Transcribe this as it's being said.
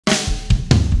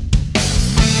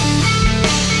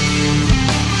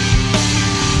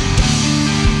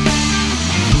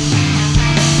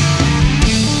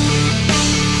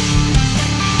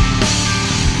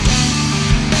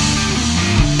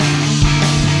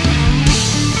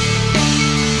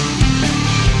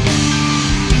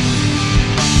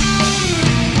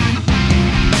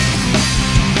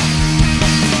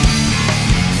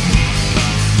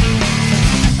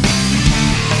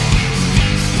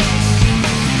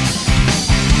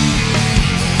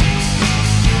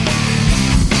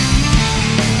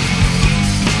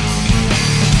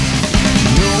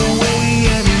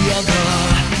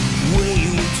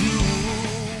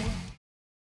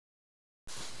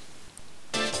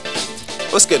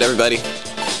What's good, everybody?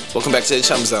 Welcome back to the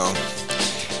Chum Zone.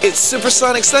 It's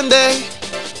Supersonic Sunday.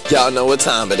 Y'all know what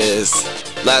time it is.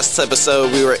 Last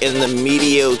episode, we were in the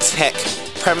Mediotech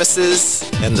premises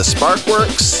and the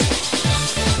Sparkworks.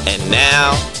 And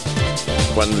now,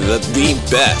 one of the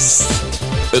best.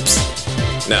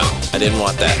 Oops. No, I didn't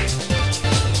want that.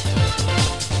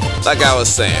 Like I was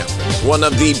saying, one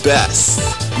of the best.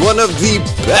 One of the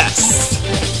best.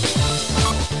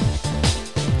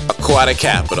 Aquatic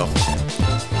Capital.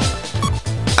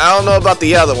 I don't know about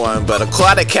the other one, but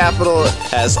Aquatic Capital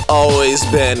has always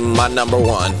been my number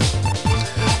one.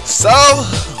 So,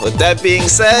 with that being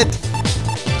said,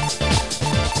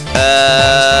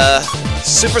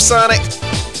 Supersonic,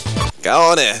 go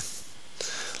on in.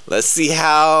 Let's see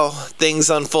how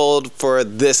things unfold for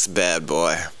this bad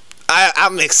boy.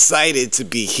 I'm excited to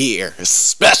be here,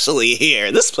 especially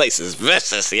here. This place is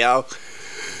vicious, yo.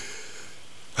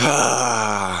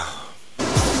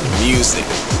 Music.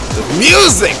 The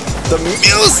music! The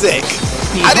music!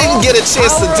 I didn't get a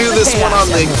chance to do this one on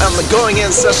the going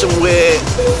in session with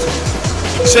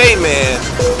J-Man,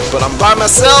 but I'm by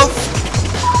myself.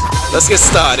 Let's get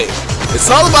started. It's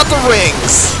all about the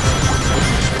rings.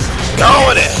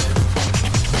 Going in.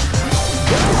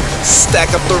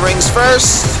 Stack up the rings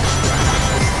first,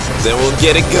 then we'll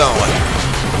get it going.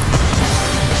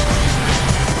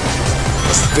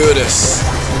 Let's do this.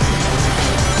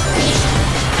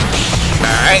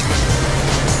 Alright.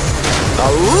 I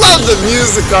love the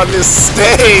music on this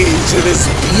stage. It is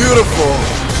beautiful.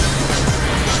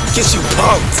 Gets you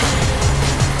pumped.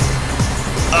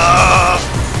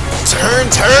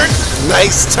 Turn.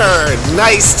 Nice turn.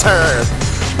 Nice turn.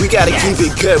 We gotta keep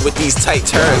it good with these tight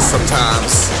turns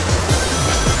sometimes.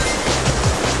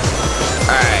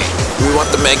 Alright. We want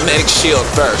the magnetic shield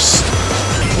first.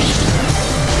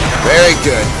 Very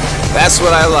good. That's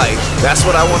what I like. That's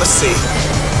what I want to see.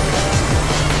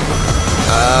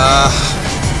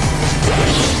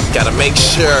 Gotta make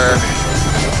sure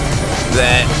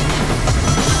that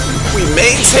we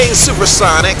maintain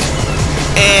Supersonic.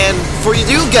 And for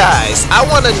you guys, I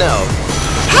want to know,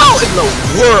 how in the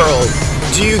world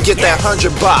do you get that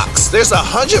 100 box? There's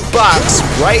 100 box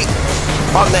right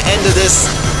on the end of this,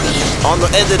 on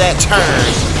the end of that turn,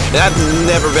 and I've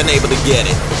never been able to get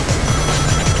it.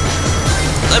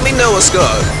 Let me know what's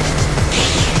good.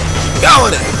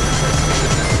 Going in.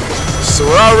 So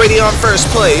we're already on first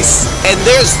place, and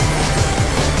there's,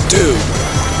 dude,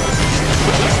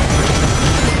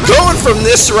 going from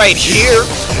this right here,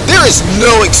 there is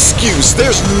no excuse.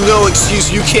 There's no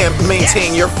excuse you can't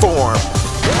maintain your form.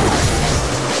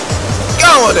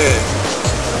 Going in.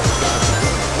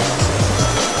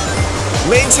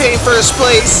 Maintain first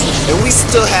place, and we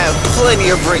still have plenty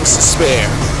of rings to spare.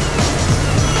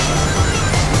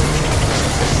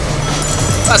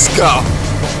 Let's go.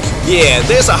 Yeah,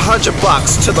 there's 100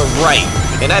 bucks to the right,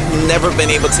 and I've never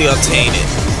been able to obtain it.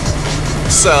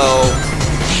 So,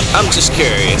 I'm just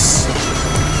curious.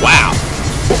 Wow.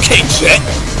 Okay, Jet.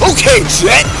 Okay,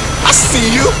 Jet. I see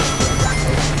you.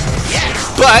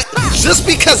 But, just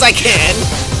because I can,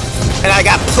 and I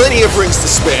got plenty of rings to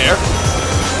spare.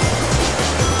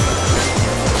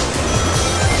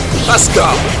 Let's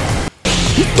go.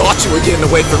 You thought you were getting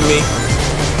away from me.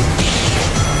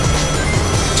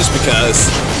 Just because.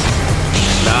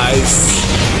 Nice.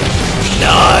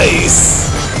 Nice.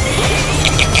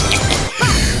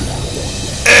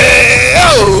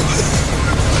 Hey-oh!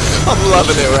 I'm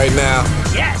loving it right now.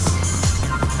 Yes.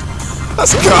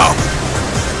 Let's go.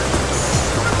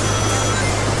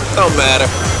 Don't matter.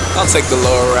 I'll take the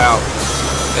lower route.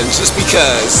 And just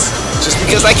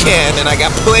because I can, and I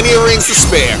got plenty of rings to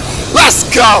spare. Let's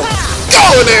go. Go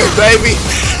in there, baby.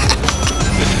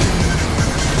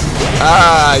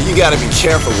 You gotta be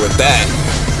careful with that.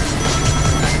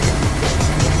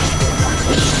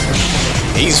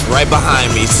 He's right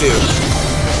behind me, too.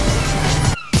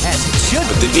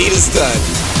 But the deed is done.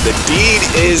 The deed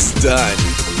is done.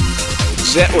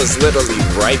 Jet was literally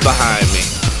right behind me.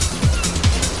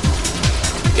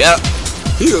 Yep.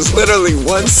 He was literally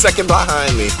 1 second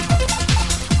behind me.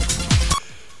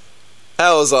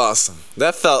 That was awesome.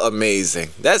 That felt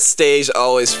amazing. That stage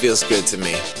always feels good to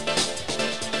me.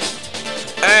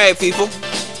 Alright, people.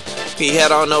 We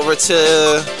head on over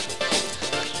to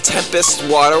Tempest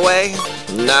Waterway.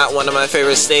 Not one of my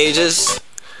favorite stages.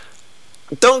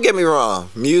 Don't get me wrong.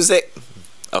 Music,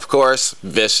 of course,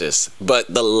 vicious. But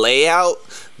the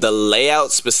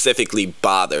layout specifically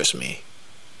bothers me.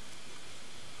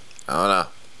 I don't know.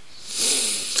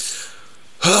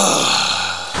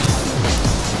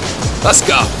 Let's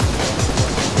go.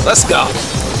 Let's go.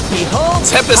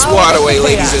 Tempest Waterway,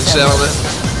 ladies and gentlemen.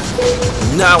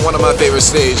 Not one of my favorite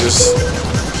stages.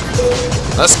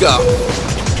 Let's go.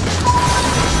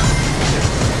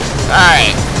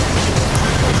 Alright.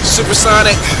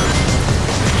 Supersonic.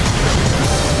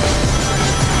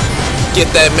 Get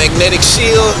that magnetic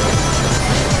shield.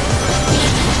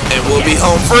 And we'll be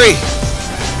home free.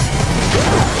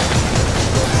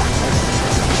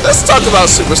 Let's talk about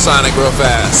Supersonic real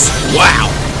fast.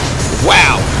 Wow.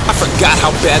 Wow. I forgot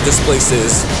how bad this place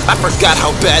is. I forgot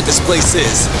how bad this place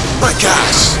is. My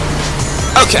gosh.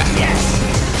 Okay.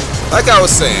 Like I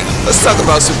was saying, let's talk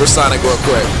about Supersonic real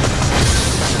quick.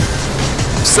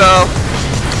 So,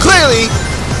 clearly,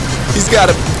 he's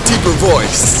got a deeper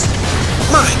voice.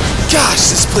 My gosh,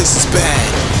 this place is bad.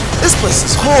 This place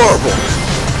is horrible.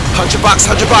 100 bucks,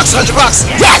 100 bucks, 100 bucks.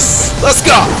 Yes! Let's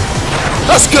go.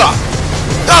 Let's go.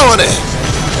 Going in.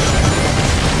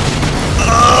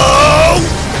 Oh!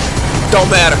 Don't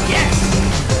matter.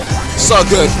 It's all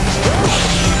good.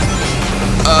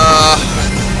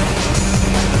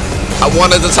 I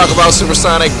wanted to talk about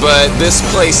Supersonic, but this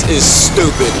place is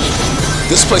stupid.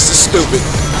 This place is stupid.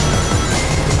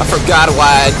 I forgot why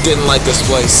I didn't like this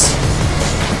place.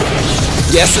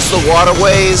 Yes, it's the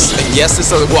waterways, and yes,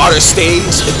 it's a water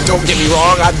stage, and don't get me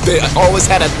wrong, I always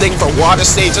had a thing for water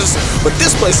stages, but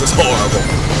this place is horrible.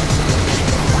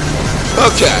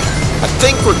 Okay, I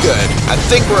think we're good. I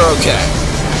think we're okay.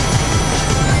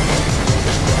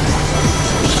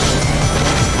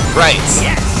 Right.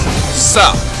 So,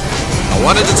 I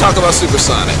wanted to talk about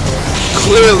Supersonic.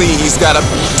 Clearly, he's got a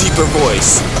deeper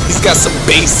voice. He's got some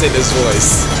bass in his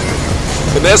voice.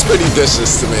 And that's pretty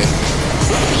vicious to me.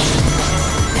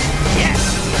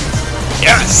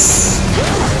 Yes!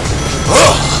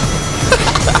 Oh.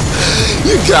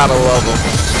 You gotta love him.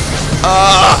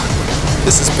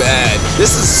 This is bad.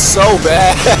 This is so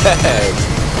bad.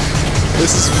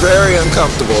 This is very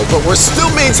uncomfortable, but we're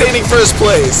still maintaining first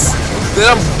place. Then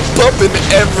I'm bumping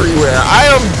everywhere. I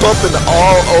am bumping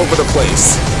all over the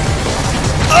place.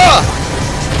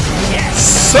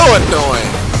 So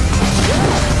annoying.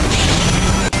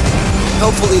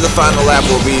 Hopefully the final lap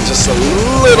will be just a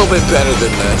little bit better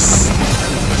than this.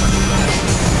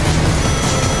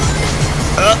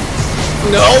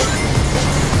 No.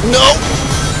 No.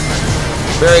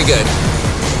 Very good.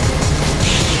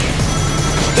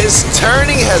 His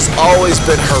turning has always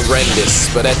been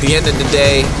horrendous, but at the end of the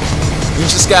day, you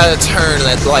just gotta turn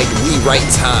at like the right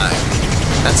time.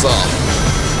 That's all.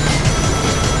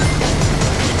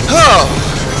 Oh,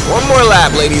 one more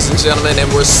lap, ladies and gentlemen, and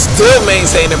we're still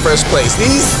maintaining first place.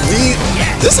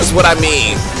 This is what I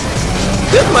mean.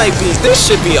 This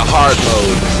should be a hard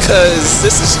mode, cause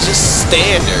this is just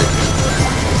standard.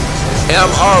 And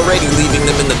I'm already leaving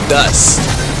them in the dust.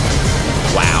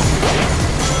 Wow.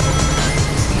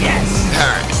 Yes.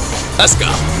 Alright, let's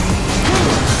go.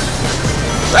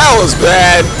 That was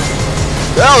bad.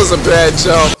 That was a bad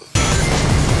jump.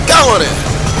 Go on it.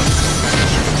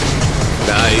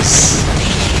 Nice.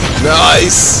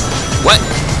 Nice. What?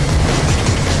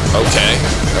 Okay,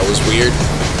 that was weird.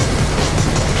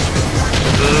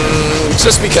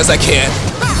 Just because I can.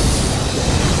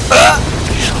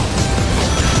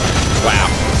 Wow.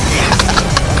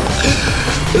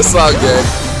 It's all good.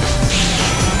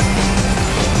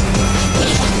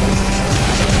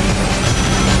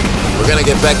 We're gonna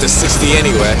get back to 60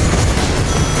 anyway.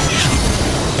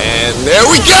 And there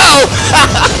we go!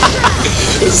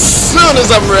 As soon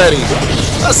as I'm ready.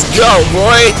 Let's go,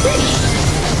 boy!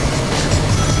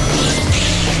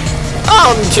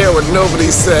 I don't care what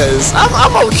nobody says.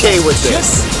 I'm okay with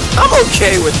this. I'm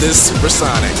okay with this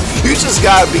Supersonic. You just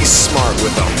gotta be smart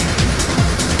with them.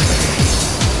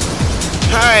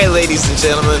 Alright, ladies and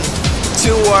gentlemen.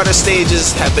 2 water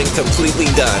stages have been completely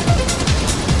done.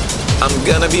 I'm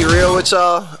gonna be real with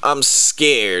y'all. I'm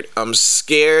scared. I'm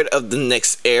scared of the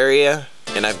next area,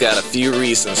 and I've got a few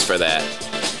reasons for that.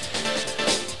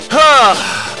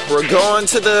 We're going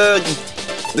to the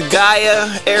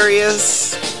Gaia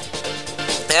areas.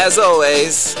 As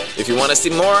always, if you want to see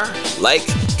more, like,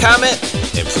 comment,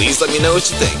 and please let me know what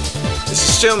you think. This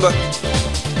is Chumba.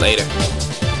 Later.